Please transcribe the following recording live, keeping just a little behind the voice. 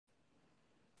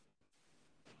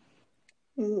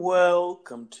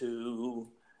Welcome to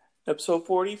episode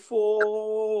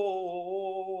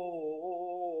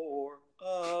 44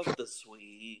 of the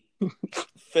Sweet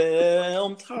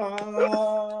Film Talk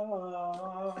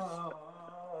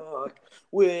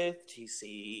with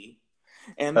TC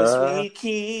and the Sweet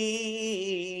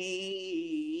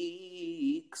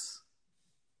Keeks.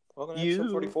 Welcome to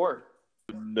episode 44.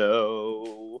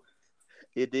 No,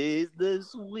 it is the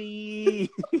sweet.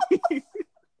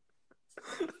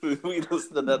 We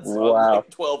listened to that song like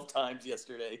 12 times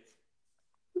yesterday.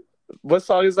 What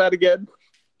song is that again?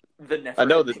 The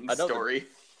Never-Ending Story.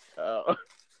 Oh,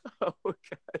 gosh.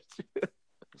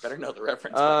 Better know the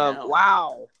reference by now.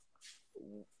 Wow.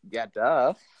 Yeah,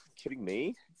 duh. Kidding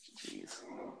me? Jeez.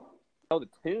 Oh, the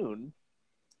tune.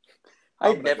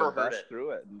 I've never heard it.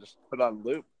 Through it and just put it on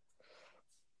loop.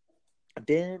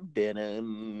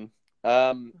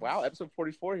 Wow, episode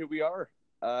 44. Here we are.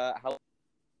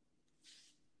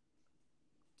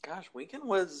 Gosh, weekend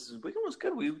was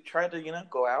good. We tried to,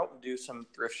 go out and do some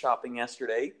thrift shopping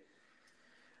yesterday.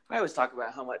 I always talk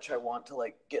about how much I want to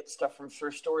get stuff from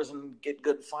thrift stores and get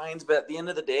good finds, but at the end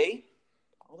of the day,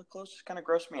 all the clothes just kind of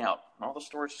gross me out. And all the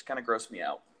stores just kind of gross me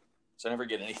out. So I never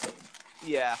get anything.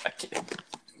 Yeah.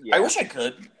 I wish I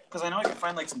could, because I know I can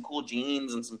find some cool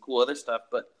jeans and some cool other stuff,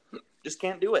 but just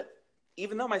can't do it.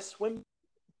 Even though my swim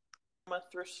from a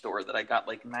thrift store that I got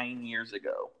 9 years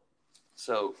ago.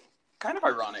 So kind of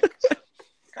ironic.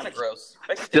 Kind of gross.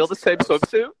 Still the same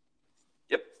swimsuit?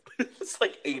 Yep. It's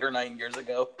 8 or 9 years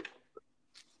ago.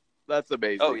 That's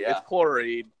amazing. Oh, yeah. It's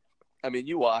chlorine. I mean,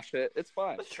 you wash it. It's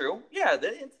fine. That's true. Yeah.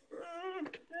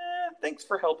 Thanks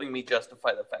for helping me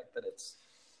justify the fact that it's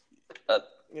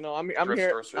I'm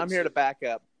here to back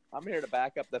up. I'm here to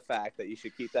back up the fact that you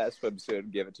should keep that swimsuit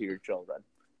and give it to your children.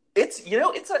 It's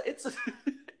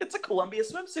it's a Columbia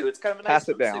swimsuit. It's kind of a nice Pass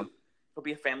it swimsuit. Down. It'll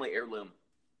be a family heirloom.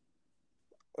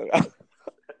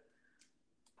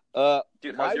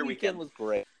 Dude, how's your weekend? Was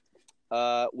great.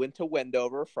 Went to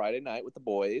Wendover Friday night with the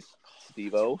boys,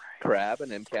 Steve-O, Crab,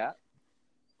 and MCAT.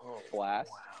 Oh,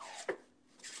 blast! Wow.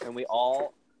 And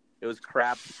it was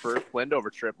Crab's first Wendover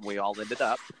trip, and we all ended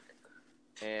up.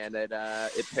 And it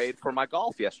paid for my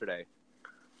golf yesterday.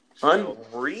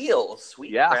 Unreal.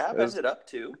 Sweet. Yeah, Crab has it up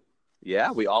too.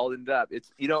 Yeah, we all ended up.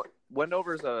 It's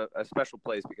Wendover's a special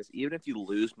place because even if you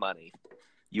lose money,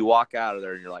 you walk out of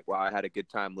there and you're like, wow, I had a good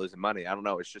time losing money. I don't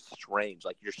know. It's just strange.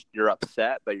 You're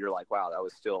upset, but you're like, wow, that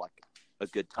was still a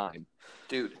good time.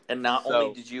 Dude, and not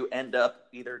only did you end up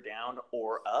either down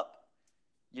or up,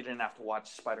 you didn't have to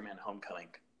watch Spider-Man Homecoming.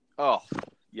 Oh,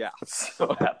 yeah.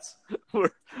 So that's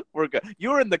we're good.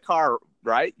 You were in the car,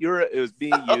 right? It was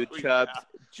me, you, Chubbs,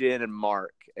 Jen, and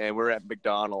Mark, and we're at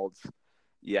McDonald's.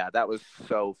 Yeah, that was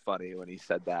so funny when he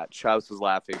said that. Chubbs was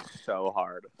laughing so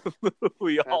hard.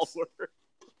 All were.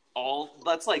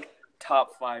 That's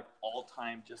top 5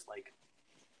 all-time just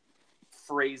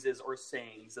phrases or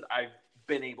sayings that I've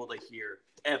been able to hear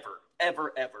ever.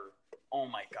 Oh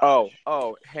my gosh.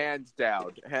 Oh, hands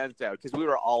down. Because we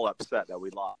were all upset that we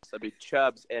lost. I mean,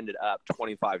 Chubbs ended up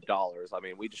 $25. I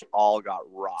mean, we just all got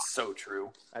rocked. So true.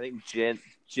 I think Jen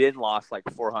lost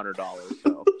 $400.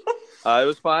 So it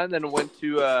was fun. Then went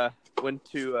and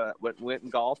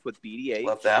golfed with BD8.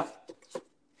 Love that.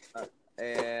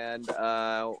 And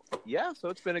so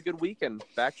it's been a good weekend.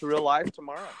 Back to real life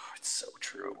tomorrow. Oh, it's so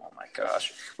true. Oh my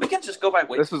gosh, weekends just go by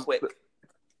way too quick.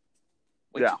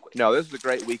 No, this is a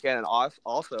great weekend, and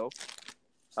also,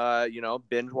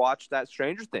 binge watch that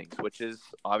Stranger Things, which is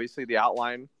obviously the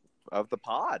outline of the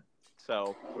pod.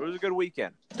 So it was a good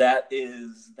weekend.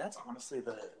 That's honestly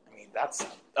that's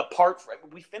apart from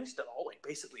we finished it all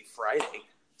basically Friday.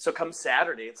 So come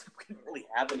Saturday, we didn't really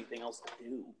have anything else to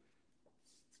do.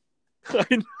 I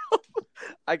know.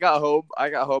 I got home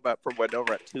from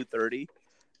Wendover at 2:30,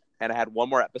 and I had one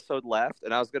more episode left,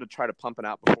 and I was going to try to pump it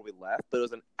out before we left, but it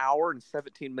was an hour and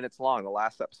 17 minutes long, the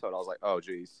last episode. I was like, oh,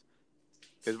 geez.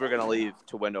 Because we're going to leave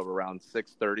to Wendover around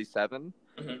 6:37,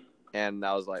 and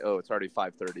I was like, oh, it's already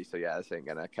 5:30, so yeah, this ain't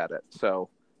going to cut it. So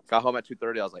got home at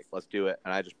 2:30, I was like, let's do it,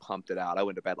 and I just pumped it out. I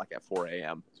went to bed at 4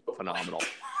 a.m. It was phenomenal.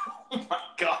 Oh, my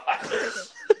gosh.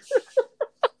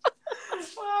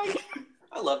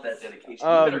 I love that dedication.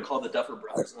 You better call the Duffer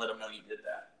Brothers and let them know you did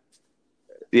that.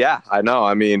 Yeah, I know.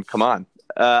 I mean, come on.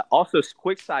 Also,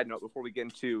 quick side note before we get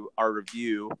into our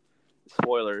review,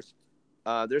 spoilers.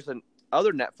 There's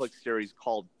another Netflix series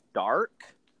called Dark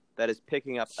that is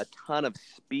picking up a ton of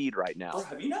speed right now. Oh,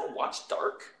 have you not watched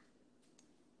Dark?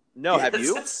 No, have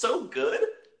you? It's so good.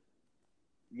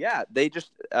 Yeah, they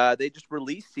just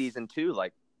released season 2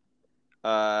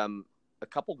 a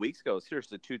couple weeks ago.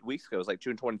 Seriously, 2 weeks ago. It was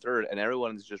June 23rd, and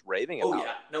everyone's just raving about it.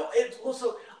 Oh yeah, no.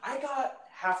 So I got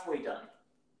halfway done.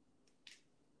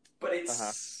 But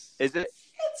it's Is it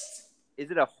it's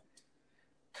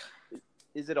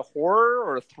is it a horror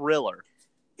or a thriller?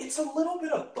 it's a little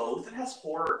bit of both. It has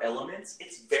horror elements.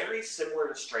 It's very similar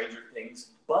to Stranger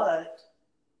Things, but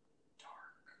darker.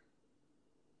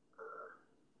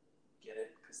 Get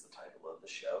it? Because the title of the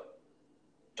show,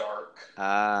 Dark.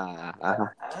 Yes.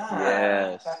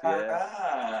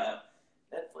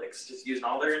 Netflix just using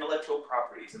all their intellectual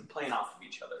properties and playing off of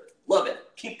each other. Love it.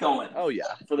 Keep going. Oh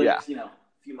yeah. For the next,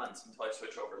 few months until I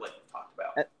switch over, like we've talked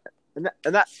about. And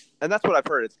that's what I've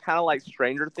heard. It's kind of like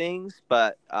Stranger Things,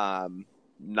 but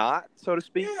not, so to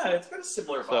speak. Yeah, it's got a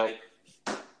similar vibe.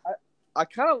 I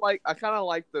kind of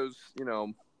like those,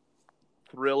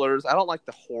 thrillers. I don't like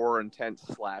the horror intense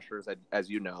slashers, as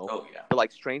you know. Oh yeah. But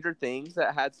like Stranger Things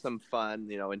that had some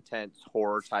fun, intense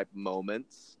horror type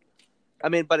moments. I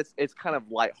mean, but it's kind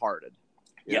of lighthearted.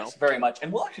 Yes, very much.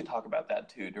 And we'll actually talk about that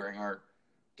too during our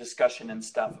discussion and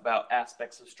stuff about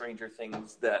aspects of Stranger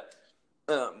Things that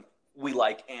we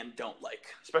like and don't like,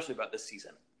 especially about this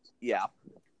season. Yeah.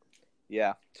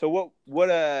 Yeah. So what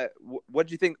do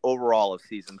you think overall of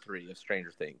season 3 of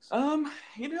Stranger Things?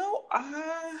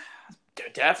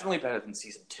 Definitely better than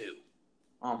season 2.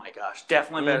 Oh my gosh,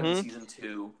 definitely better than season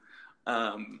 2.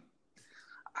 I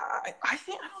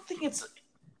don't think it's.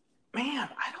 Man,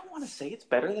 I don't want to say it's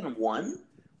better than 1,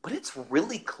 but it's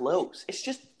really close. It's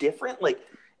just different. Like,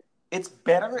 it's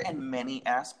better in many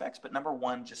aspects, but number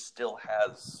 1 just still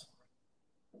has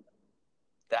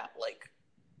that, like,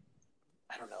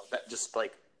 I don't know, that just,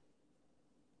 like,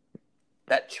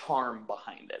 that charm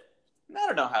behind it. And I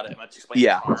don't know how to much explain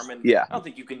charm, and I don't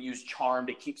think you can use charm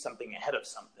to keep something ahead of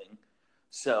something.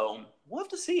 So we'll have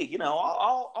to see.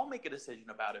 I'll make a decision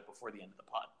about it before the end of the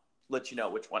pod. Let you know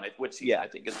which season I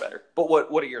think is better. But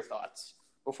what are your thoughts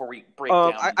before we break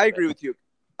down? I agree with you.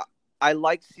 I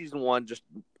like season 1 just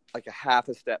like a half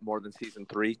a step more than season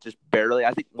 3, just barely.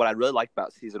 I think what I really liked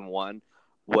about season 1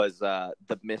 was the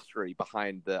mystery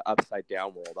behind the upside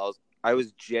down world. I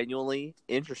was genuinely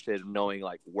interested in knowing,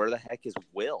 like, where the heck is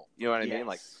Will? You know what I mean?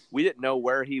 Like, we didn't know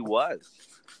where he was,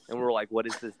 and we were like, what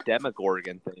is this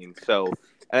Demogorgon thing? So,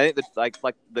 and I think that's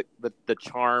like the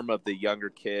charm of the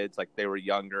younger kids, like they were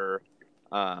younger,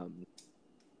 more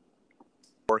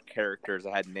characters.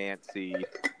 I had Nancy,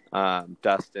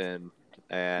 Dustin,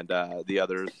 and the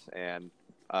others, and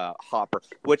Hopper,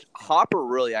 which Hopper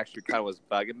really actually kind of was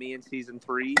bugging me in season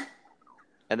 3,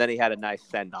 and then he had a nice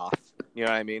send off. You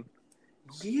know what I mean?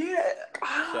 Yeah.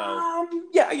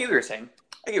 Yeah, I get what you're saying.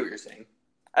 I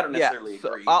don't necessarily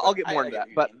agree. I'll get more into that,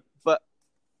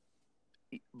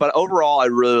 but overall, I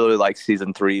really, really like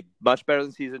season 3. Much better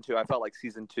than season 2. I felt like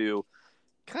season 2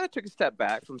 kind of took a step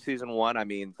back from season 1. I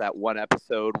mean, that one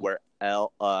episode where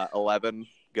 11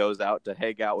 goes out to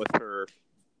hang out with her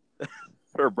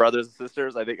brothers and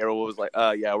sisters. I think everyone was like,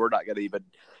 yeah, we're not going to even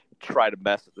try to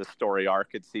mess with the story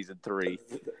arc in season 3.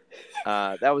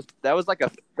 That was like a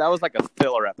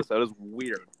filler episode. It was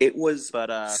weird. It was,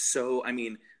 but so I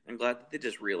mean, I'm glad that they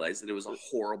just realized that it was a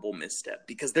horrible misstep,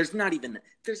 because there's not even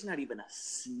a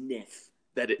sniff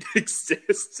that it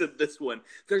exists in this one.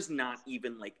 There's not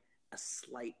even like a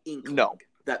slight inkling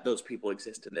that those people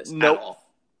exist in this at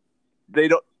all. They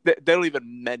don't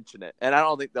even mention it, and I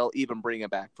don't think they'll even bring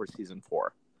it back for season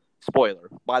 4. Spoiler.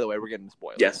 By the way, we're getting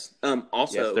spoilers. Yes.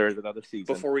 Also, yes, there is another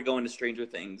season. Before we go into Stranger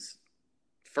Things,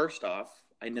 first off,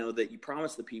 I know that you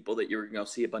promised the people that you were going to go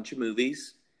see a bunch of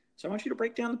movies, so I want you to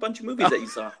break down the bunch of movies that you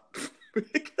saw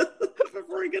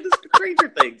before we get to Stranger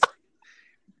Things.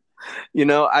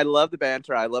 I love the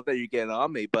banter. I love that you're getting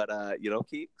on me, but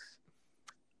Keeks,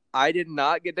 I did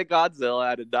not get to Godzilla.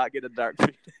 I did not get to Dark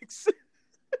Phoenix.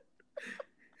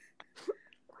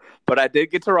 But I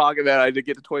did get to Rocketman. I did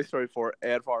get to Toy Story 4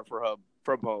 and Far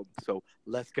From Home. So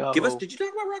let's go. Did you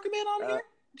talk about Rocketman on here?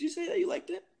 Did you say that you liked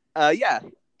it? Yeah,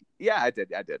 I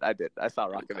did. I saw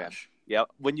Rocketman. Yeah.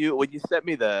 When you sent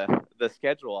me the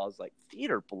schedule, I was like,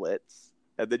 Theater Blitz.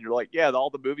 And then you're like, yeah, all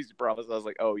the movies you promised. I was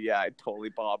like, oh yeah, I totally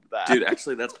bombed that. Dude,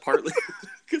 actually, that's partly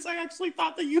because I actually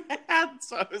thought that you had,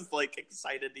 so I was like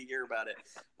excited to hear about it.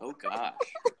 Oh gosh,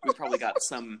 we probably got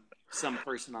some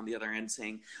person on the other end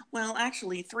saying, well,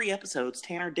 actually, 3 episodes,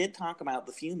 Tanner did talk about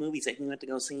the few movies that he went to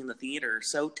go see in the theater,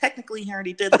 so technically he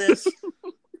already did this.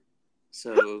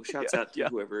 So shouts out to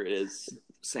whoever it is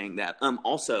saying that.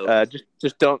 Also,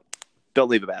 just don't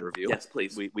leave a bad review. Yes,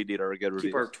 please. We need our good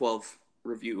reviews. Keep our 12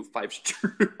 review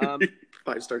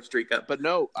 5-star streak up. But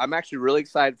no, I'm actually really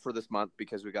excited for this month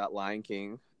because we got Lion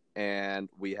King and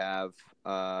we have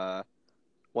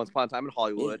Once Upon a Time in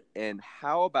Hollywood. Yeah. And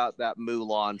how about that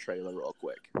Mulan trailer real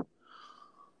quick?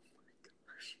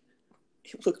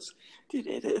 He looks, dude.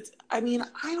 It's. I mean,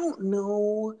 I don't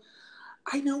know.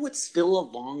 I know it's still a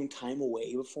long time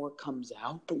away before it comes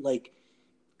out, but like,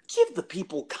 give the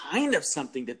people kind of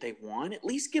something that they want. At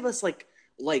least give us like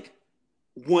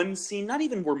one scene, not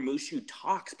even where Mushu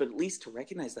talks, but at least to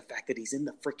recognize the fact that he's in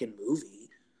the freaking movie.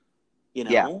 You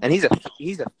know? Yeah, and he's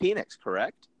a Phoenix,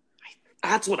 correct?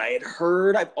 That's what I had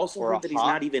heard. I've also Or heard a that he's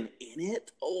Hawk? not even in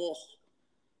it.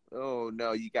 Oh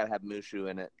no, you gotta have Mushu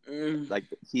in it. Mm. Like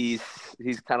he's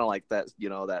kind of like that,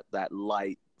 that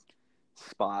light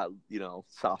spot,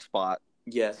 soft spot,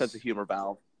 Yes. sense of humor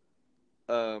valve.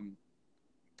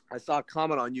 I saw a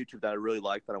comment on YouTube that I really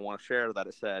liked that I want to share. That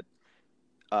it said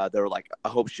they were like, I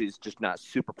hope she's just not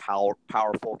super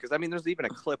powerful, because I mean, there's even a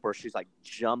clip where she's like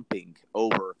jumping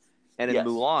over, and in Yes.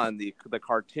 Mulan, the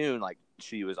cartoon, like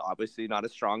she was obviously not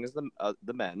as strong as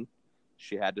the men.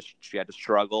 She had to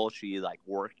struggle. She like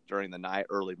worked during the night,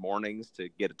 early mornings to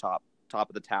get a top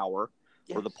of the tower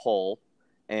or the pole,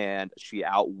 and she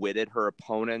outwitted her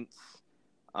opponents,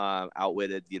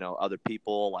 outwitted other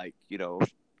people, like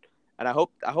and I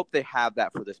hope they have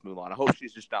that for this Mulan. I hope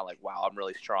she's just not like, wow, I'm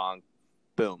really strong,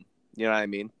 boom, you know what I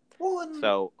mean? Well,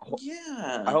 So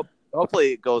yeah, I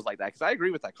hopefully it goes like that, because I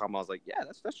agree with that comment. I was like, yeah,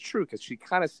 that's true, because she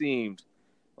kind of seemed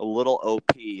a little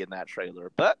OP in that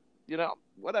trailer, but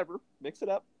whatever, mix it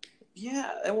up.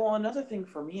 yeah. And well, another thing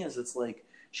for me is it's like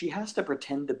she has to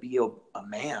pretend to be a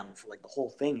man for like the whole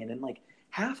thing, and in like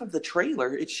half of the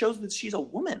trailer, it shows that she's a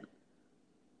woman.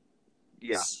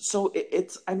 Yeah. So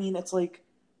it's, I mean, it's like,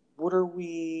 what are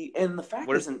we? And the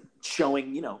fact isn't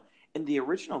showing, in the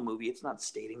original movie, it's not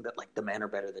stating that like the men are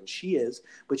better than she is,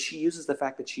 but she uses the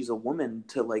fact that she's a woman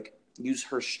to like use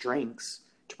her strengths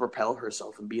to propel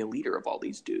herself and be a leader of all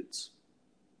these dudes.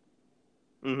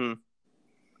 Mm-hmm.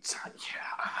 So,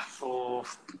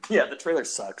 yeah, the trailer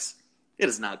sucks. It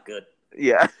is not good.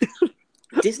 Yeah.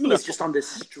 Disney is just on this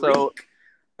streak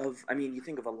of, I mean, you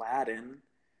think of Aladdin,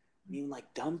 I mean,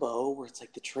 like Dumbo, where it's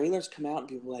like the trailers come out and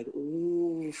people are like,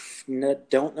 ooh, no,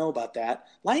 don't know about that.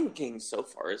 Lion King so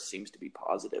far seems to be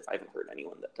positive. I haven't heard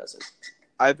anyone that doesn't.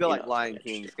 I feel like Lion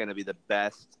King is going to be the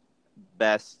best,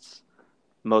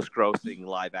 most grossing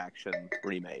live action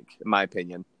remake, in my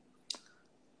opinion.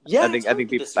 Yeah, I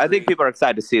think people are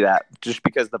excited to see that, just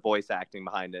because the voice acting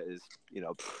behind it is,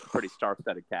 pretty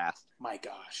star-studded cast. My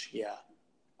gosh, yeah.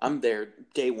 I'm there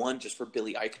day one just for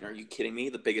Billy Eichner. Are you kidding me?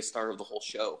 The biggest star of the whole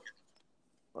show.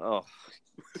 Oh,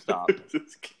 stop.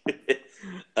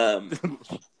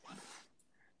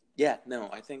 Yeah,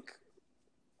 no, I think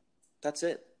that's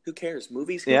it. Who cares?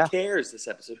 Movies? Who cares this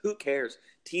episode? Who cares?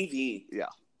 TV. Yeah.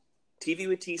 TV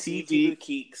with TC, TV with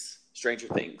Keeks, Stranger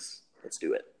Things. Let's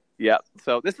do it. Yeah.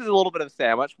 So this is a little bit of a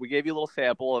sandwich. We gave you a little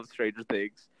sample of Stranger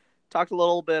Things. Talked a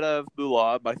little bit of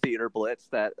Mulan, my theater blitz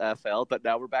that failed, but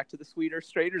now we're back to the sweeter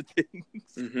Stranger Things.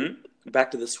 Mm-hmm.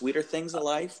 Back to the sweeter things of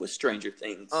life with Stranger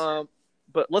Things.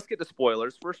 But let's get to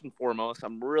spoilers. First and foremost,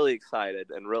 I'm really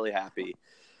excited and really happy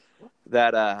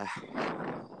that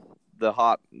the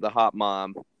hot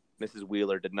mom, Mrs.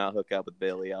 Wheeler, did not hook up with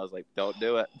Billy. I was like, don't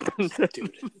do it.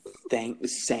 Dude,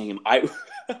 same. I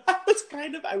was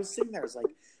sitting there, I was like,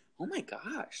 oh my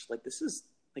gosh, like this is,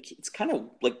 like, it's kind of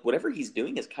like whatever he's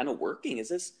doing is kind of working. Is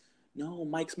this, no,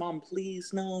 Mike's mom,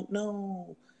 please,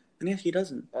 no. And yeah, he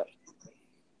doesn't.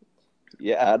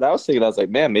 Yeah, and I was thinking, I was like,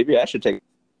 man, maybe I should take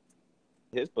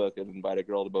his book and invite a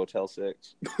girl to Motel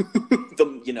 6.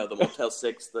 the Motel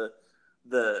 6,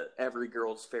 the every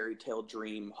girl's fairy tale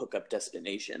dream hookup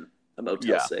destination, the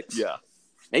Motel 6. Yeah.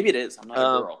 Maybe it is. I'm not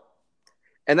a girl.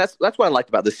 And that's what I liked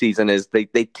about the season is they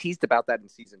teased about that in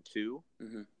season 2,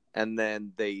 mm-hmm. and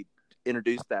then they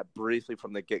introduced that briefly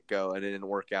from the get-go, and it didn't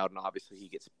work out, and obviously he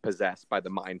gets possessed by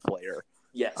the Mind Flayer.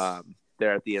 Yes.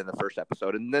 There at the end of the first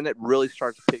episode, and then it really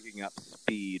starts picking up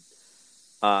speed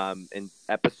in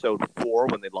episode 4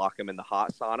 when they lock him in the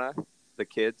hot sauna, the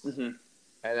kids. Mm-hmm.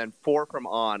 And then 4 from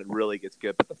on, it really gets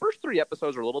good. But the first 3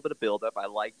 episodes are a little bit of build-up. I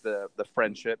like the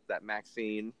friendship that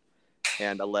Maxine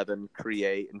and Eleven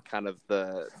create, and kind of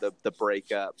the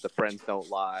breakup, the friends don't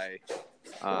lie.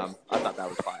 I thought that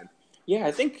was fine. Yeah,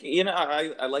 I think,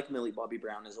 I like Millie Bobby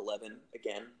Brown as 11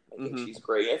 again. I think she's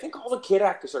great. I think all the kid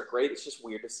actors are great. It's just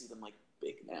weird to see them, like,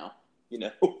 big now,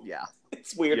 Yeah.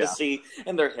 It's weird to see.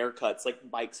 And their haircuts, like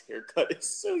Mike's haircut is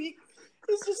so...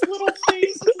 It's this little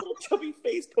face, this little chubby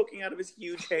face poking out of his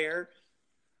huge hair.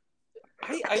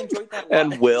 I enjoyed that a lot.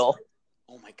 And Will.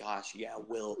 Oh my gosh, yeah,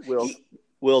 Will.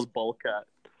 Will's bowl cut.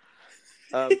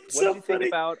 What did you think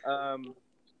about...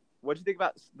 What did you think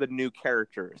about the new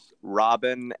characters,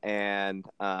 Robin and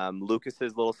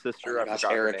Lucas's little sister? Oh my gosh,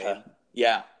 Erica.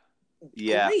 Yeah.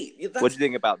 Yeah. Great. What did you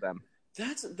think about them?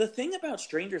 That's the thing about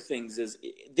Stranger Things is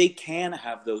they can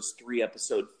have those 3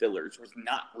 episode fillers where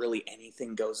not really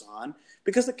anything goes on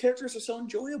because the characters are so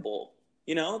enjoyable.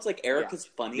 You know, it's like Yeah. Erica's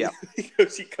funny Yeah.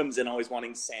 because she comes in always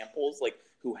wanting samples, like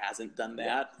who hasn't done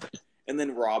Yeah. that? And then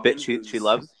But Robin, she who's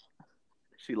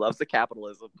loves the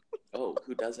capitalism.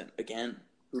 who doesn't? Again,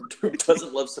 who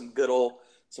doesn't love some good old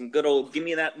give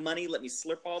me that money, let me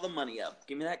slurp all the money up.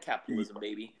 Give me that capitalism,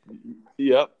 baby.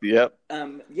 Yep. Yep.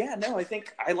 Yeah, no, I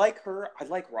think I like her. I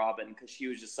like Robin because she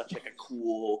was just such like a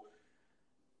cool.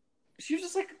 She was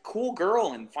just like a cool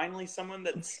girl, and finally someone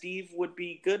that Steve would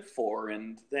be good for,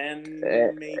 and then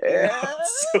maybe not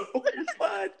so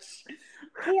much.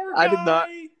 Poor I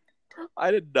guy.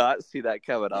 I did not see that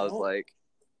coming. I was No, like,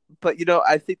 but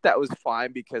I think that was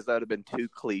fine because that would have been too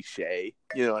cliche.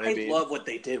 You know what I I mean? love what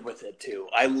they did with it too.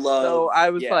 I So love, I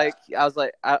was yeah, like,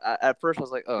 at first I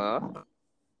was like,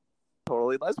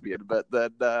 totally lesbian, but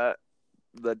then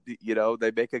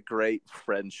they make a great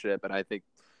friendship, and I think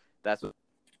that's what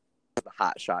the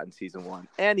hot shot in season 1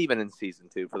 and even in season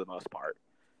 2 for the most part.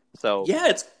 So yeah.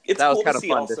 It's that was cool to kind of see.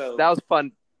 fun. Also, That was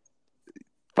fun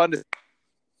to.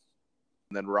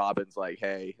 And then Robin's like,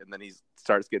 "Hey," and then he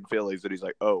starts getting feelings, and he's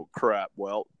like, "Oh crap!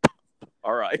 Well,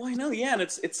 all right." well, I know, yeah, and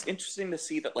it's interesting to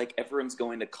see that like everyone's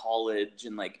going to college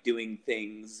and like doing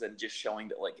things and just showing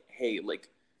that like, hey, like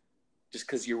just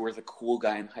because you were the cool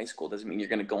guy in high school doesn't mean you're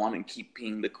going to go on and keep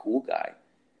being the cool guy.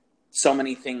 So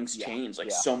many things Yeah, change,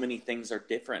 like yeah. so many things are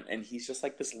different, and he's just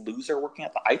like this loser working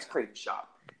at the ice cream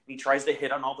shop. He tries to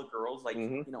hit on all the girls, like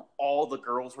Mm-hmm. all the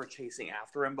girls were chasing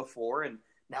after him before, and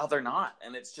now they're not,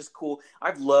 and it's just cool.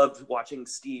 I've loved watching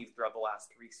Steve throughout the last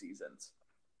 3 seasons,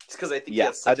 just because I think he Yeah,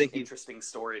 has I such an think interesting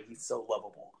story, and he's so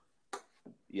lovable.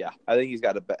 I think he's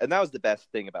got and that was the best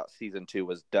thing about season 2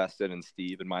 was Dustin and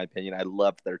Steve. In my opinion, I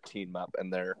loved their team up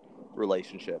and their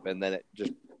relationship, and then it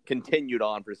just continued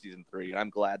on for season 3. And I'm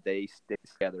glad they stayed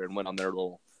together and went on their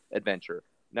little adventure.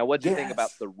 Now, what do you think about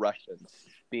Yes, the Russians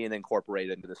being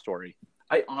incorporated into the story?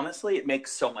 I honestly, it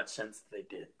makes so much sense that they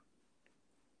did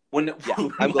when, Yeah,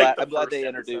 when like the I'm glad first they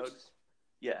episode. introduced.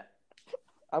 Yeah,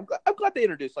 I'm glad they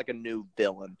introduced like a new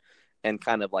villain and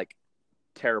kind of like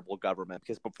terrible government,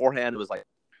 because beforehand it was like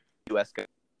U.S.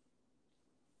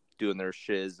 doing their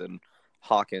shiz and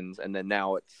Hawkins, and then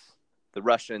now it's the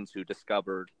Russians who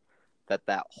discovered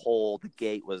that whole the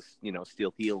gate was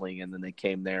steel healing, and then they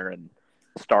came there and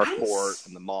I'm Starport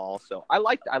and the mall. So I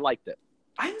liked it.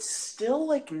 I'm still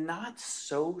like not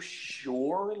so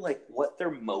sure like what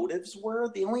their motives were.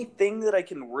 The only thing that I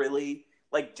can really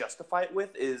like justify it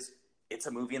with is it's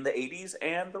a movie in the 80s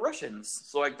and the Russians.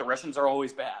 So like the Russians are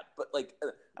always bad. But like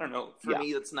I don't know, for Yeah,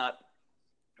 me that's not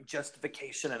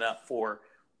justification enough for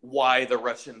why the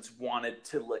Russians wanted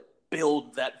to like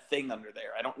build that thing under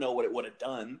there. I don't know what it would have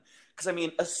done. Because I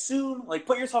mean, assume like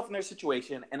put yourself in their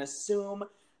situation and assume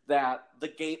that the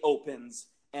gate opens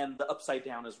and the Upside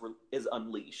Down is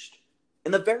unleashed.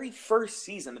 In the very first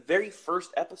season, the very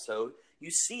first episode, you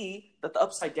see that the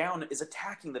Upside Down is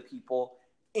attacking the people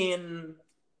in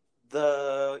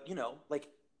the like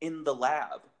in the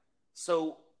lab.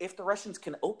 So if the Russians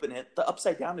can open it, the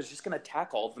Upside Down is just going to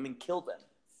attack all of them and kill them.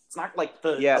 It's not like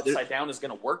the yeah. Upside Down is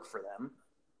going to work for them.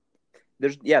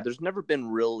 There's never been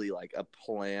really like a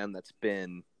plan that's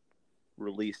been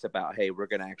released about, hey, we're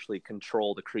going to actually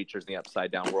control the creatures in the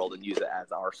upside down world and use it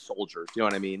as our soldiers. You know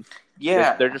what I mean?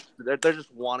 Yeah, They're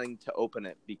just wanting to open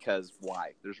it because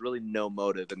why? There's really no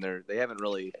motive, and they haven't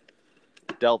really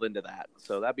delved into that.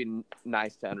 So that'd be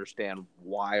nice to understand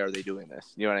why are they doing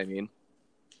this. You know what I mean?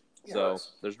 yeah, So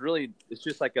it's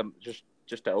just like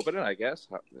just to open it, I guess.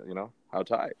 How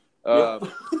tight. yep.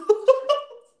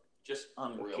 Just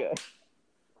unreal. Okay.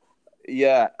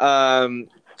 Yeah.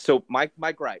 So my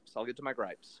gripes. I'll get to my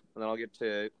gripes, and then I'll get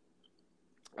to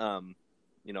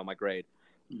my grade.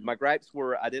 My gripes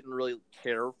were I didn't really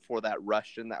care for that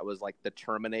Russian that was like the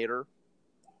Terminator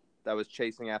that was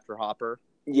chasing after Hopper.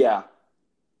 Yeah,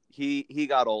 He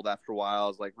got old after a while. I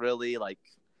was like, really? Like,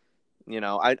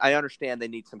 I understand they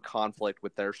need some conflict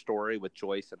with their story with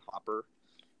Joyce and Hopper.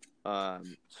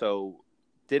 So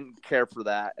didn't care for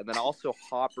that. And then also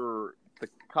Hopper, the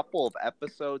couple of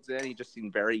episodes in, he just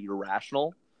seemed very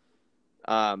irrational.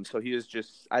 So he was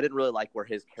I didn't really like where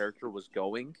his character was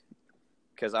going,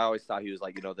 because I always thought he was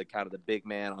like, the kind of the big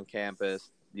man on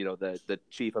campus, the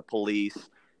chief of police,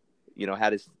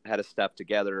 had his stuff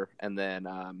together. And then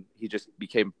he just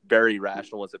became very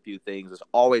irrational with a few things. There's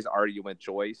always arguing with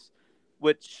Joyce,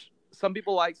 which some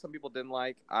people liked, some people didn't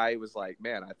like. I was like,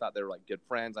 man, I thought they were like good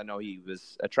friends. I know he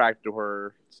was attracted to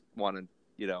her, wanted,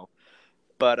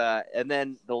 but and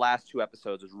then the last 2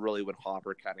 episodes is really when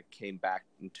Hopper kind of came back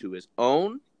into his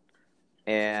own.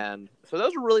 And so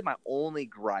those are really my only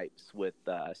gripes with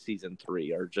season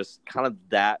 3, are just kind of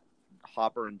that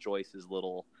Hopper and Joyce's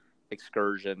little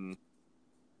excursion,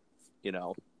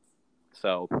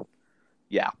 So,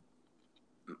 yeah.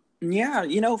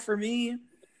 Yeah, for me,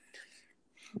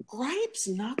 gripes,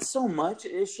 not so much.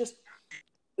 It's just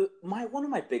one of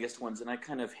my biggest ones, and I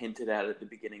kind of hinted at the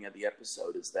beginning of the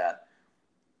episode, is that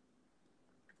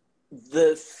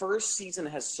the first season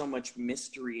has so much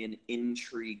mystery and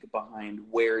intrigue behind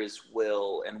where is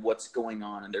Will and what's going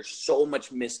on, and there's so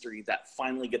much mystery that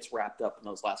finally gets wrapped up in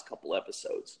those last couple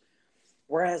episodes.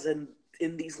 Whereas in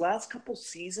these last couple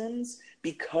seasons,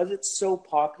 because it's so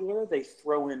popular, they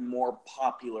throw in more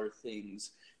popular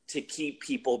things to keep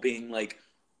people being like,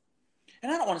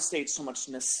 and I don't want to say it's so much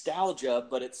nostalgia,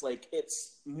 but it's like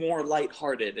it's more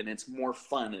lighthearted and it's more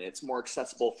fun and it's more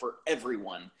accessible for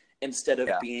everyone, instead of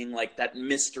being like that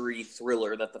mystery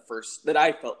thriller that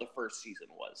I felt the first season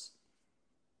was.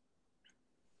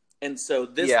 And so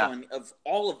this one, of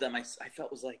all of them, I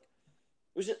felt was like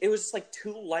it was just like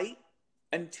too light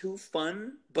and too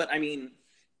fun. But I mean,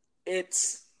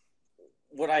 it's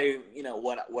what I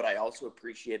also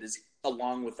appreciate is,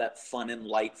 along with that fun and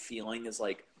light feeling, is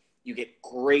like you get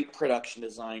great production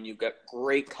design, you've got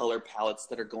great color palettes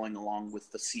that are going along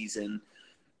with the season.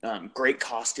 Great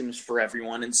costumes for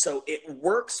everyone, and so it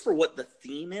works for what the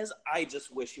theme is. I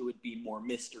just wish it would be more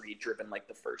mystery driven like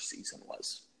the first season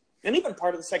was, and even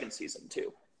part of the second season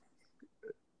too.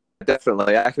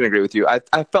 Definitely, I can agree with you.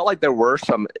 I felt like there were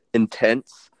some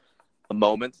intense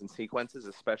moments and sequences,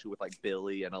 especially with like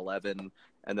Billy and Eleven,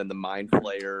 and then the Mind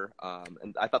Flayer.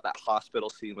 And I thought that hospital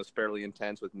scene was fairly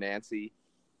intense with Nancy.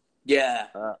 Yeah.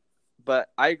 But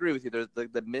I agree with you. There's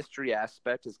the mystery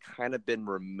aspect has kind of been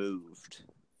removed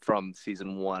from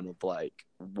season 1 of like,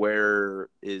 where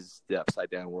is the upside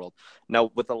down world?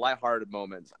 Now, with the lighthearted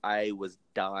moments, I was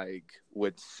dying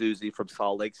with Susie from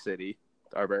Salt Lake City,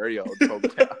 our very own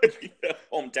hometown.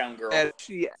 Hometown girl. And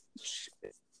she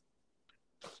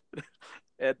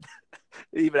and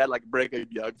even had like Brigham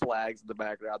Young flags in the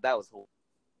background. That was cool.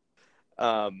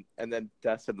 And then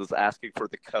Dustin was asking for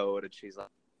the code, and she's like,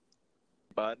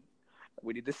 "Bud,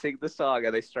 we need to sing the song,"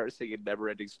 and they start singing Never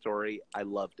Ending Story. I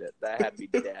loved it. That had me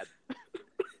dead.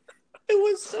 It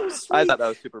was so sweet. I thought that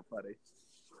was super funny.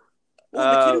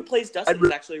 Well, the kid who plays Dustin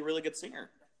is actually a really good singer,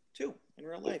 too, in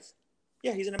real life.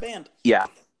 Yeah, he's in a band. Yeah.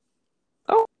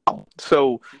 Oh,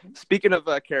 so speaking of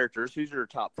characters, who's your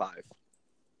top 5?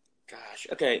 Gosh,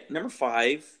 okay, number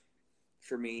 5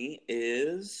 for me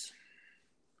is...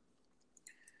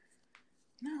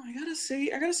 No, I gotta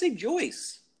say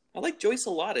Joyce. I like Joyce a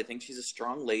lot. I think she's a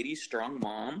strong lady, strong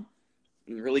mom,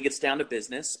 and really gets down to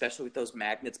business, especially with those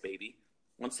magnets, baby.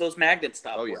 Once those magnets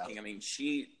stopped working, I mean,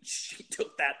 she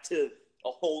took that to a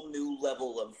whole new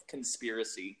level of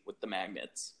conspiracy with the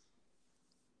magnets.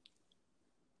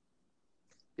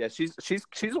 Yeah, she's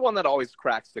the one that always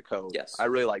cracks the code. Yes, I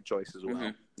really like Joyce as well.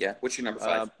 Mm-hmm. Yeah, what's your number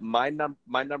 5? My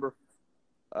number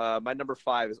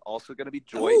 5 is also going to be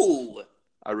Joyce. Ooh.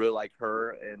 I really like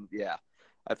her, and yeah,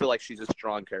 I feel like she's a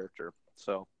strong character.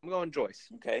 So I'm going Joyce.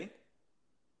 Okay.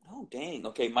 Oh dang.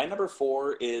 Okay, my number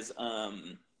 4 is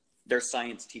their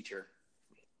science teacher.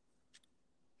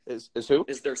 Is who?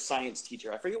 Is their science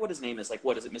teacher? I forget what his name is. Like,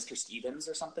 what is it, Mr. Stevens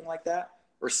or something like that?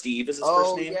 Or Steve is his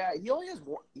first name? Oh yeah, he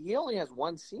only has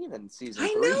one scene in season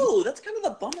 3. I know, that's kind of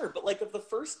the bummer. But like of the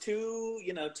first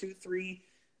 3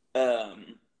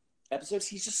 episodes,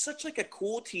 he's just such like a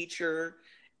cool teacher,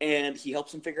 and he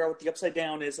helps him figure out what the upside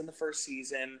down is in the first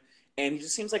season. And he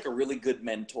just seems like a really good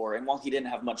mentor. And while he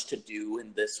didn't have much to do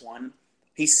in this one,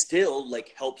 he still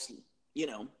like helps.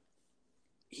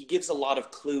 He gives a lot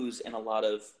of clues and a lot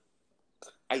of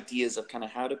ideas of kind of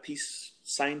how to piece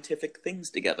scientific things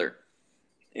together.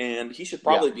 And he should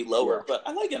probably be lower, but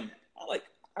I like him.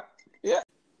 Yeah.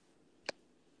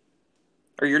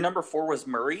 Or your number 4 was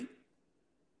Murray?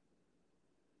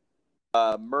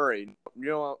 Murray. You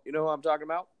know who I'm talking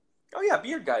about? Oh yeah,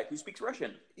 beard guy who speaks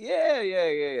Russian. Yeah,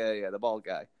 the bald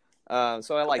guy.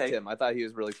 So I liked him. I thought he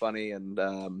was really funny,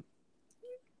 and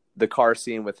the car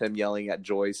scene with him yelling at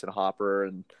Joyce and Hopper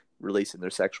and releasing their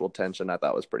sexual tension, I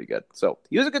thought was pretty good. So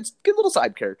he was a good little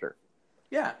side character.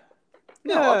 Yeah.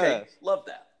 No, okay. Love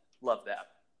that.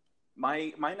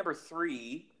 My number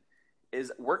 3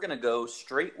 is, we're going to go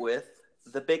straight with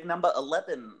the big number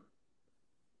 11.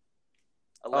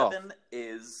 11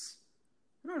 is,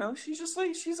 I don't know, she's just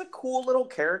like, she's a cool little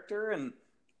character, and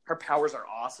her powers are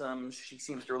awesome. She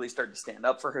seems to really start to stand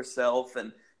up for herself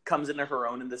and comes into her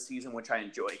own in this season, which I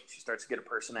enjoy. She starts to get a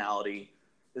personality,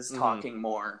 is talking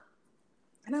more.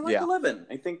 And I like 11.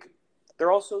 I think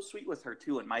they're all so sweet with her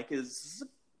too, and Mike is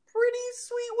pretty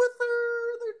sweet with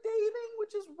her. They're dating,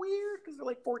 which is weird because they're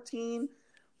like 14.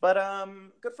 But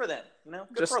good for them.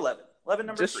 Good for 11. 11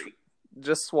 number 3.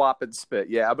 Just swap and spit.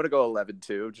 Yeah, I'm gonna go 11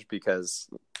 too, just because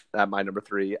at my number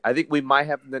 3. I think we might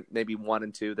have maybe 1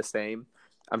 and 2 the same.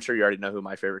 I'm sure you already know who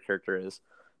my favorite character is,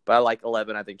 but I like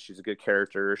 11. I think she's a good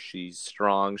character. She's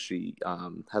strong. She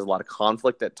has a lot of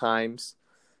conflict at times,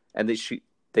 and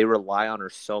they rely on her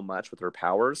so much with her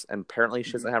powers. And apparently,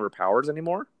 she doesn't have her powers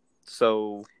anymore.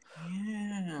 So,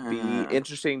 be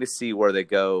interesting to see where they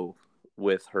go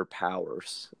with her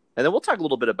powers. And then we'll talk a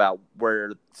little bit about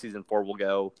where season 4 will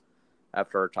go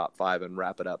after our top 5 and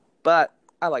wrap it up. But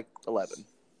I like 11.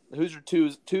 Who's your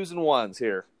twos and ones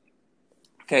here?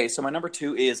 Okay, so my number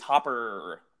 2 is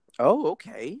Hopper. Oh,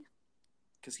 okay.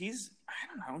 Because he's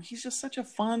just such a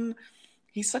fun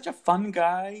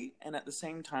guy, and at the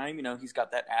same time, he's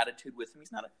got that attitude with him.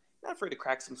 He's not afraid to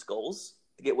crack some skulls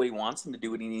to get what he wants and to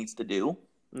do what he needs to do.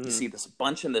 Mm-hmm. You see this a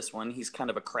bunch in this one. He's kind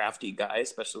of a crafty guy,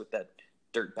 especially with that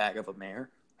dirt bag of a mare.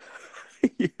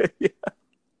 yeah.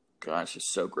 Gosh, it's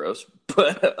so gross.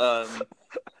 But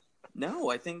no,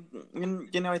 I think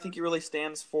he really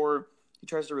stands for. He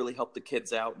tries to really help the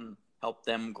kids out and help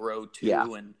them grow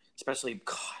too, and especially,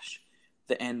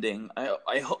 the ending.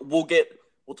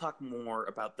 We'll talk more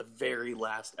about the very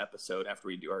last episode after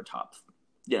we do our top,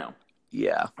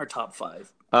 our top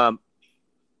 5.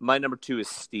 My number 2 is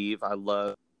Steve. I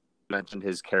mentioned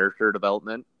his character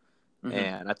development,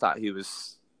 and I thought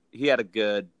he had a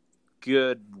good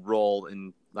role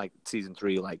in like season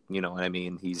 3. Like, you know what I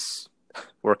mean? He's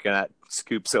working at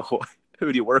Scoops Ahoy.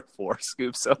 Who do you work for?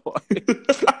 Scoops Ahoy.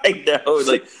 I know.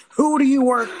 Like, who do you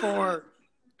work for?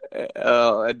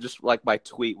 And just like my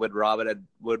tweet, would Robin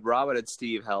and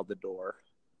Steve held the door?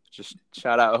 Just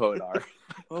shout out Hodar.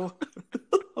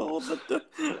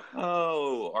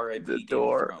 R.I.P. The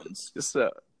door.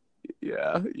 So,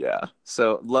 yeah.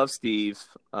 So love Steve.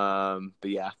 But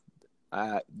yeah,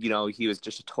 he was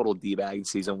just a total d-bag in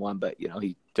season 1, but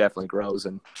he definitely grows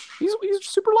and he's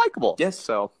super likable. Yes.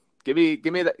 So give me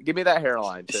that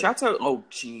hairline. Too. Shouts out. Oh,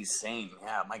 geez, same.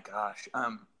 Yeah, my gosh.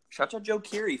 Shouts out Joe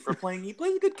Keery for playing. He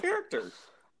plays a good character.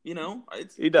 He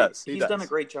does. He's done a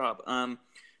great job.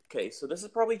 Okay, so this is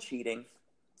probably cheating.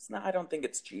 It's not. I don't think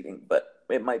it's cheating, but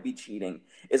it might be cheating.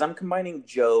 I'm combining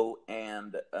Joe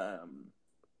and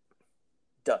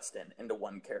Dustin into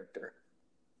one character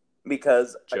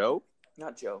because Joe.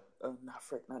 Not Joe. Oh,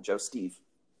 not Joe. Steve.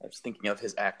 I was thinking of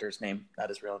his actor's name, not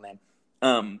his real name.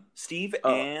 Steve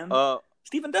and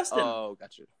Dustin. Oh,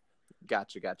 gotcha.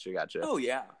 Oh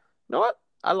yeah. You know what?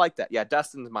 I like that. Yeah,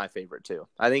 Dustin's my favorite too.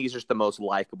 I think he's just the most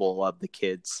likable of the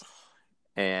kids,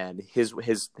 and his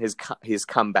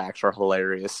comebacks are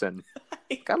hilarious and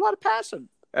got a lot of passion.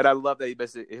 And I love that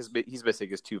he's missing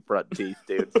his 2 front teeth,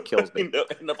 dude. It kills me.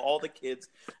 And of all the kids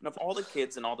and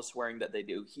all the swearing that they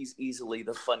do, he's easily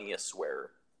the funniest swearer.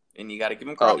 And you got to give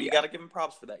him credit. You got to give him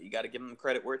props for that. You got to give him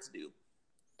credit where it's due.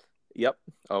 Yep.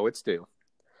 Oh, it's due.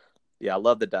 Yeah, I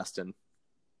love the Dustin.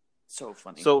 So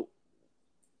funny. So,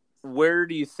 where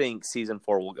do you think season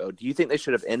 4 will go? Do you think they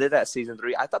should have ended at season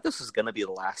 3? I thought this was going to be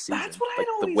the last season. That's what I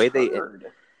always heard.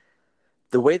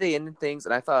 The way they ended things,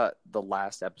 and I thought the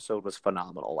last episode was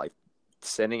phenomenal. Like,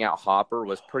 sending out Hopper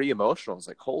was pretty emotional. I was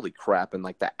like, holy crap. And,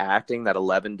 like, the acting that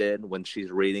 11 did when she's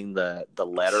reading the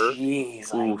letter.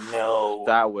 Jeez, I know.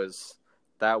 That was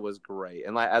great.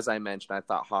 And, like, as I mentioned, I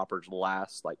thought Hopper's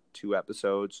last, 2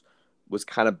 episodes was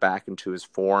kind of back into his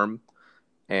form.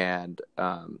 And,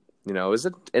 it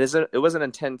was an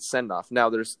intense send-off. Now,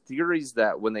 there's theories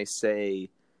that when they say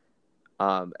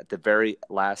at the very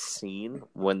last scene,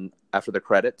 after the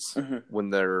credits,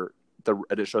 when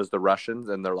it shows the Russians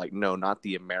and they're like, no, not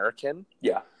the American.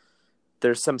 Yeah.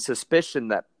 There's some suspicion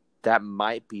that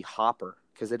might be Hopper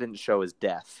because they didn't show his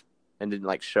death and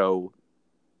didn't show,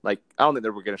 I don't think they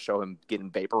were going to show him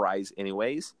getting vaporized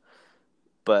anyways.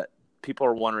 But people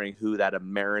are wondering who that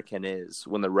American is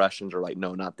when the Russians are like,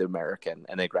 no, not the American.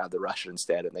 And they grab the Russian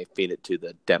instead and they feed it to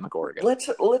the Demogorgon. Let's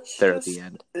at the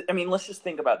end. I mean, let's just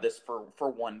think about this for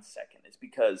 1 second. It's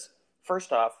because,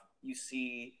 first off, you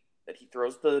see that he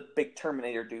throws the big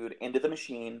Terminator dude into the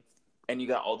machine and you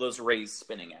got all those rays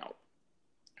spinning out.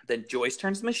 Then Joyce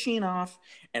turns the machine off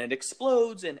and it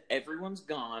explodes and everyone's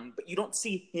gone, but you don't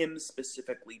see him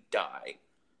specifically die.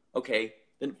 Okay?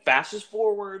 Then fast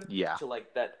forward to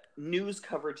that news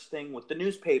coverage thing with the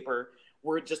newspaper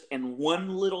where it just in one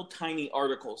little tiny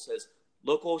article says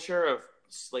local sheriff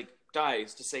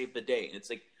dies to save the day. And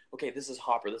it's like, okay, this is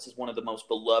Hopper. This is one of the most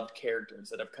beloved characters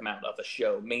that have come out of a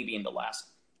show maybe in the last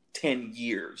 10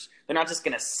 years. They're not just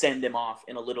going to send him off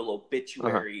in a little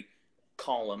obituary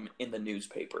column in the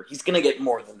newspaper. He's going to get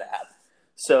more than that.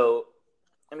 So,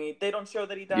 I mean, they don't show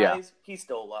that he dies. Yeah. He's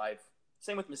still alive.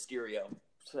 Same with Mysterio.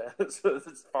 So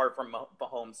it's far from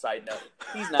Mahomes' side note.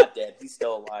 He's not dead. He's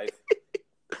still alive.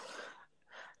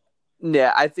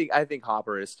 Yeah, I think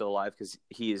Hopper is still alive because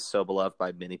he is so beloved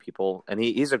by many people, and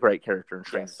he's a great character in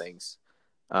Stranger Things.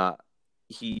 I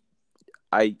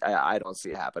don't see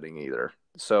it happening either.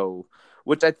 So,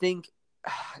 which I think,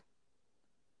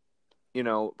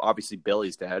 obviously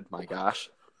Billy's dead. My gosh.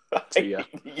 So, yeah.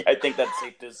 I think that's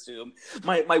safe to assume.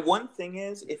 My one thing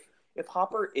is, if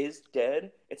Hopper is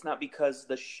dead, it's not because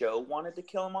the show wanted to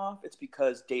kill him off. It's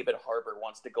because David Harbour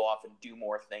wants to go off and do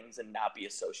more things and not be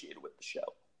associated with the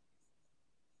show.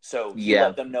 So he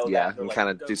let them know that. And kind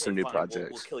of do some new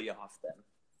projects. We'll kill you off then.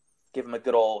 Give him a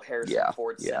good old Harrison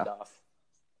Ford send-off.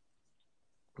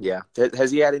 Yeah.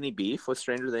 Has he had any beef with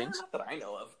Stranger Things? Not that I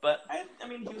know of, but I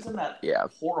mean, he was in that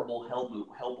horrible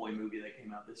Hellboy movie that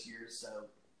came out this year, so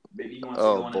maybe he wants to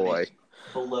go in and make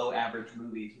below-average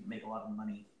movies and make a lot of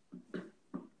money.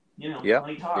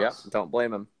 Money talks. Yeah, don't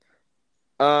blame him.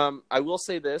 I will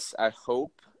say this. I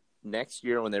hope next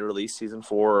year when they release season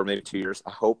 4, or maybe 2 years,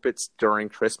 I hope it's during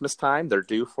Christmas time. They're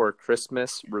due for a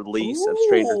Christmas release of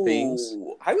Stranger Things.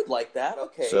 I would like that.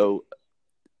 Okay. So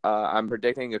I'm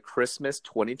predicting a Christmas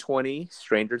 2020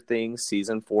 Stranger Things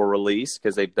season 4 release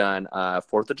because they've done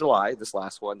 4th of July, this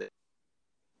last one.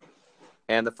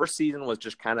 And the first season was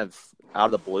just kind of out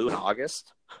of the blue in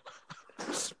August.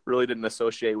 Really didn't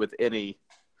associate with any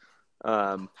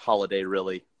holiday,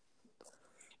 really.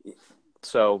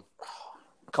 So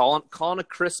calling a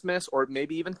Christmas or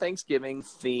maybe even Thanksgiving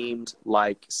themed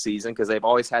like season because they've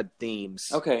always had themes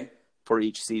for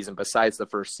each season besides the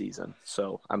first season.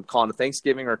 So I'm calling a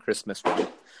Thanksgiving or Christmas one.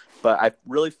 But I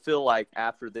really feel like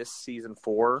after this season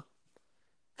 4,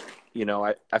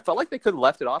 I felt like they could have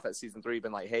left it off at season 3,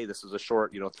 been like, hey, this was a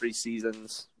short, 3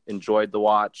 seasons, enjoyed the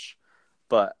watch.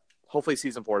 But hopefully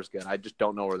season 4 is good. I just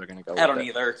don't know where they're going to go. I don't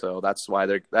either. So that's why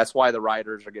the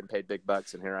writers are getting paid big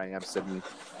bucks, and here I am sitting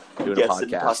doing a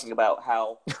podcast, talking about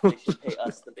how they should pay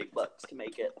us the big bucks to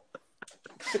make it.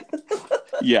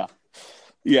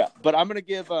 Yeah. But I'm gonna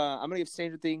give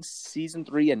Stranger Things season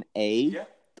 3 an A. Yeah.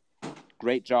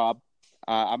 Great job.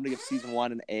 I'm gonna give season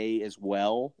 1 an A as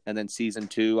well, and then season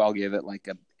 2 I'll give it like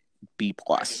a B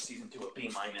plus. Season 2 a B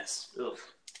minus. Ugh.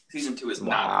 Season 2 is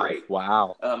not great.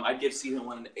 Wow. I'd give season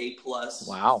 1 an A plus.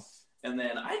 Wow. And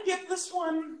then I'd give this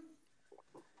one.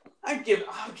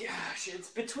 It's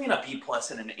between a B plus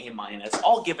and an A minus.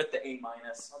 I'll give it the A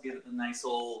minus. I'll give it the nice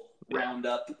old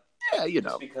roundup. Yeah,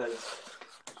 Just because.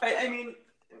 I mean,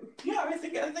 I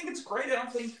think it's great.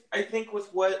 I think with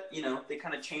what they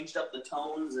kind of changed up the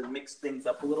tones and mixed things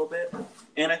up a little bit,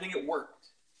 and I think it worked.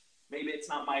 Maybe it's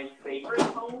not my favorite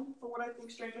tone for what I think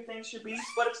Stranger Things should be,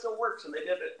 but it still works, and they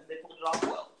did it, and they pulled it off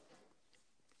well.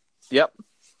 Yep.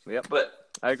 But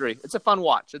I agree. It's a fun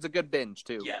watch. It's a good binge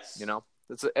too. Yes.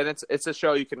 It's a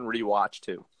show you can rewatch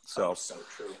too. So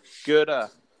true. Good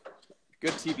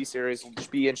TV series. It'll just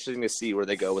be interesting to see where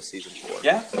they go with season 4.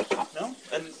 Yeah. No.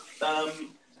 And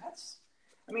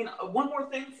one more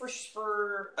thing for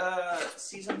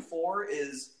season 4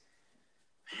 is.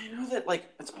 I know that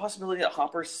it's a possibility that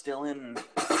Hopper's still in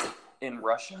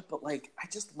Russia, but I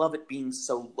just love it being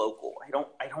so local. I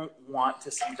don't want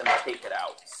to see them take it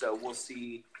out. So we'll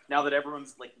see now that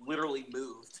everyone's literally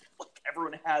moved.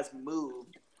 Everyone has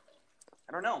moved.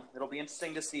 I don't know. It'll be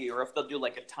interesting to see, or if they'll do a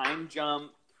time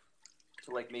jump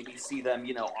to maybe see them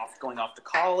going off to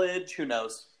college. Who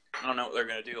knows? I don't know what they're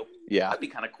gonna do. Yeah, that'd be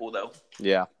kind of cool though.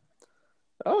 Yeah.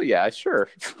 Oh yeah, sure.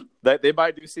 They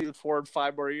might do season 4 in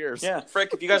 5 more years. Yeah,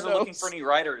 Frick. If you guys are looking for any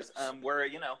writers, we're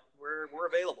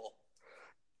available.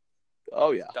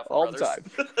 Oh yeah, Duffer all Brothers.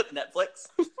 the time. Netflix.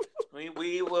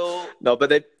 we will. No, but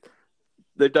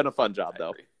they've done a fun job though.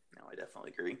 Agree. No, I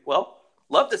definitely agree. Well,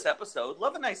 love this episode.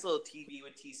 Love a nice little TV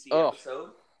with TC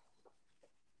episode.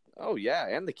 Oh yeah,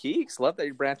 and the Keeks. Love that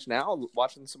you're branching out,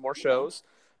 watching some more shows.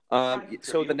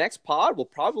 So the next pod will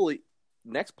probably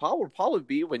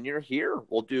be when you're here.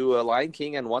 We'll do Lion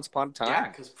King and Once Upon a Time. Yeah,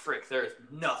 because frick, there's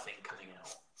nothing coming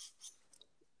out.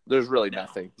 There's really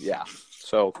nothing. Yeah.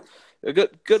 So a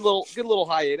good little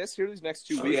hiatus here these next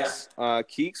 2 weeks. Yeah.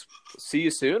 Keeks, see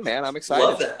you soon, man. I'm excited.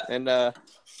 Love that. And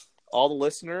all the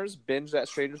listeners, binge that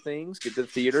Stranger Things, get to the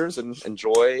theaters, and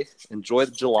enjoy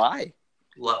the July.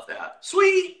 Love that.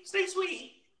 Sweet. Stay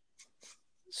sweet.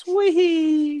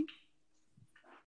 Sweet.